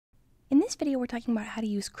In this video, we're talking about how to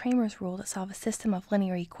use Cramer's rule to solve a system of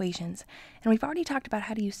linear equations. And we've already talked about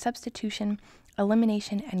how to use substitution,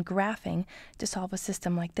 elimination, and graphing to solve a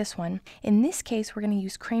system like this one. In this case, we're going to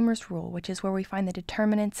use Cramer's rule, which is where we find the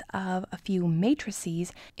determinants of a few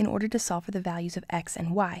matrices in order to solve for the values of x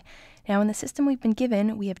and y. Now, in the system we've been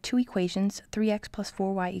given, we have two equations, 3x plus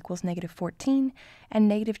 4y equals negative 14, and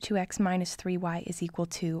negative 2x minus 3y is equal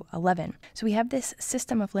to 11. So we have this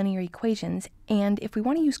system of linear equations, and if we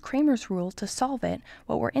want to use Cramer's rule to solve it,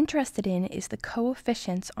 what we're interested in is the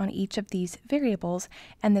coefficients on each of these variables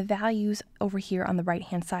and the values over here on the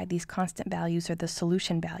right-hand side. These constant values are the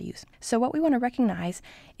solution values. So what we want to recognize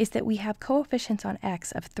is that we have coefficients on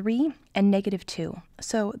x of 3 and negative 2.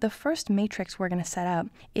 So the first matrix we're going to set up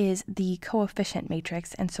is the coefficient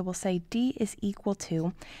matrix, and so we'll say D is equal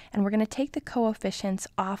to, and we're going to take the coefficients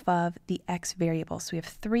off of the x variables. So we have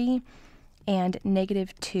 3 and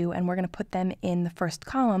negative 2, and we're going to put them in the first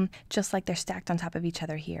column just like they're stacked on top of each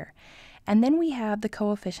other here. And then we have the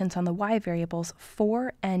coefficients on the y variables,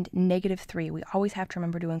 4 and negative 3. We always have to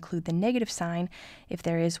remember to include the negative sign if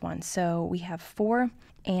there is one. So we have 4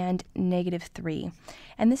 and negative 3.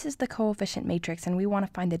 And this is the coefficient matrix, and we want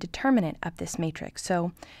to find the determinant of this matrix.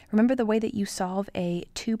 So remember the way that you solve a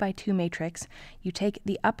 2 by 2 matrix, you take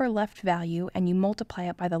the upper left value and you multiply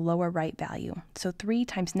it by the lower right value. So 3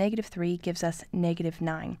 times negative 3 gives us negative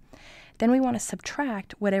 9. Then we want to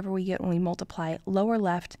subtract whatever we get when we multiply lower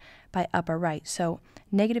left by upper right. So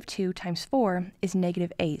negative 2 times 4 is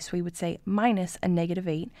negative 8. So we would say minus a negative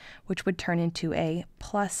 8, which would turn into a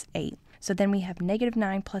plus 8. So then we have negative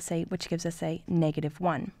 9 plus 8, which gives us a negative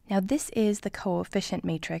 1. Now this is the coefficient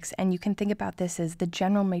matrix, and you can think about this as the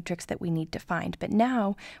general matrix that we need to find. But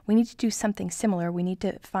now we need to do something similar. We need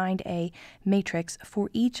to find a matrix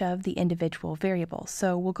for each of the individual variables.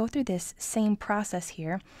 So we'll go through this same process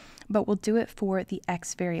here, but we'll do it for the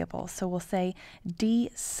x variable. So we'll say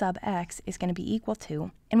d sub x is going to be equal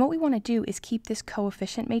to, and what we want to do is keep this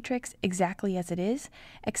coefficient matrix exactly as it is,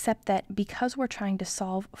 except that because we're trying to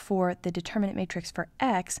solve for the determinant matrix for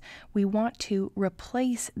x, we want to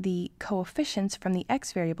replace the coefficients from the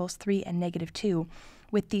x variables, 3 and negative 2,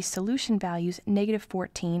 with these solution values, negative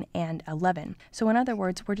 14 and 11. So in other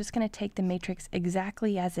words, we're just going to take the matrix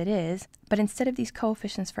exactly as it is, but instead of these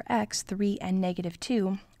coefficients for x, 3 and negative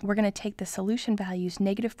 2, we're going to take the solution values,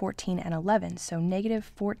 negative 14 and 11. So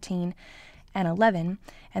negative 14 and 11,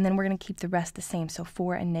 and then we're going to keep the rest the same, so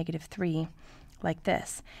 4 and negative 3, like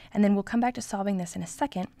this. And then we'll come back to solving this in a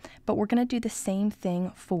second, but we're going to do the same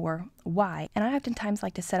thing for y. And I oftentimes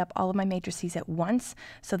like to set up all of my matrices at once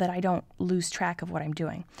so that I don't lose track of what I'm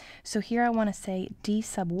doing. So here I want to say d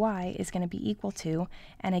sub y is going to be equal to,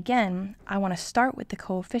 and again, I want to start with the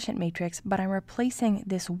coefficient matrix, but I'm replacing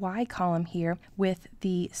this y column here with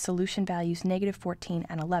the solution values, negative 14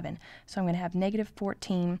 and 11. So I'm going to have negative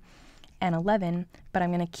 14 and 11, but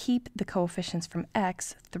I'm going to keep the coefficients from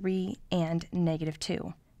x, 3, and negative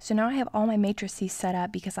 2. So now I have all my matrices set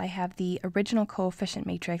up because I have the original coefficient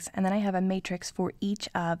matrix, and then I have a matrix for each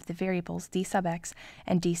of the variables, d sub x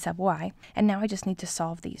and d sub y, and now I just need to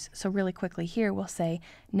solve these. So really quickly here, we'll say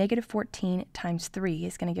negative 14 times 3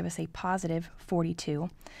 is going to give us a positive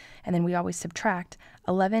 42, and then we always subtract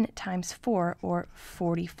 11 times 4, or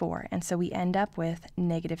 44, and so we end up with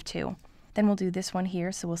negative 2. Then we'll do this one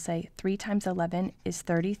here, so we'll say 3 times 11 is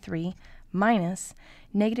 33, minus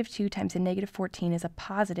negative 2 times a negative 14 is a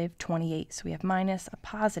positive 28. So we have minus a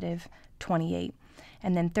positive 28.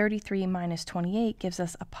 And then 33 minus 28 gives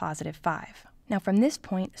us a positive 5. Now from this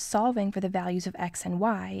point, solving for the values of x and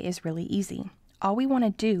y is really easy. All we want to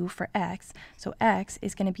do for x, so x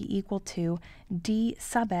is going to be equal to d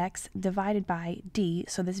sub x divided by d,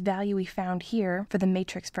 so this value we found here for the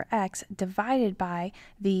matrix for x, divided by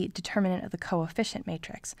the determinant of the coefficient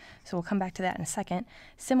matrix. So we'll come back to that in a second.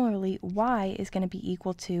 Similarly, y is going to be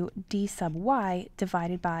equal to d sub y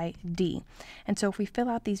divided by d. And so if we fill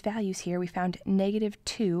out these values here, we found negative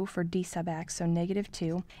 2 for d sub x, so negative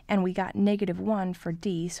 2, and we got negative 1 for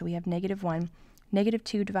d, so we have negative 1. Negative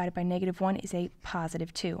 2 divided by negative 1 is a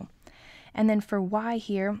positive 2. And then for y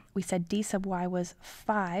here, we said d sub y was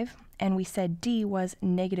 5, and we said d was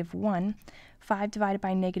negative 1. 5 divided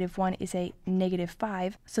by negative 1 is a negative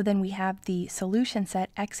 5. So then we have the solution set,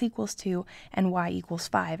 x equals 2 and y equals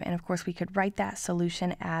 5. And of course, we could write that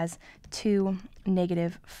solution as 2,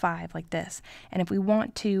 negative 5, like this. And if we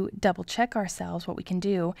want to double check ourselves, what we can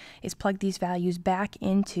do is plug these values back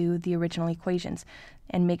into the original equations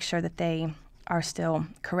and make sure that they are still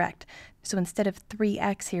correct. So instead of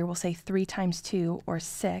 3x here, we'll say 3 times 2, or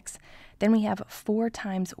 6. Then we have 4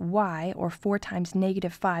 times y, or 4 times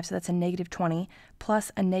negative 5, so that's a negative 20,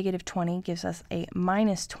 plus a negative 20 gives us a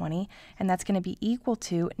minus 20, and that's going to be equal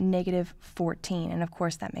to negative 14. And of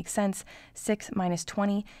course, that makes sense. 6 minus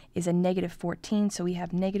 20 is a negative 14, so we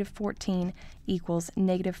have negative 14 equals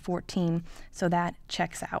negative 14, so that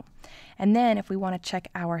checks out. And then if we want to check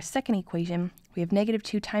our second equation, we have negative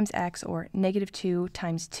 2 times x, or negative 2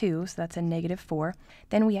 times 2, so that's a negative 4.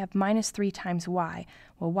 Then we have minus 3 times y.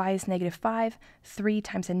 Well, y is negative 5. 3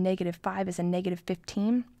 times a negative 5 is a negative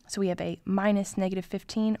 15. So we have a minus negative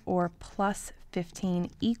 15, or plus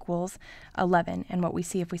 15 equals 11. And what we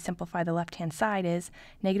see if we simplify the left-hand side is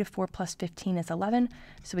negative 4 plus 15 is 11.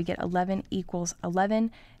 So we get 11 equals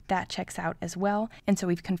 11. That checks out as well. And so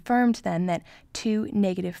we've confirmed then that 2,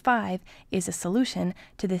 negative 5 is a solution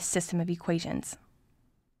to this system of equations.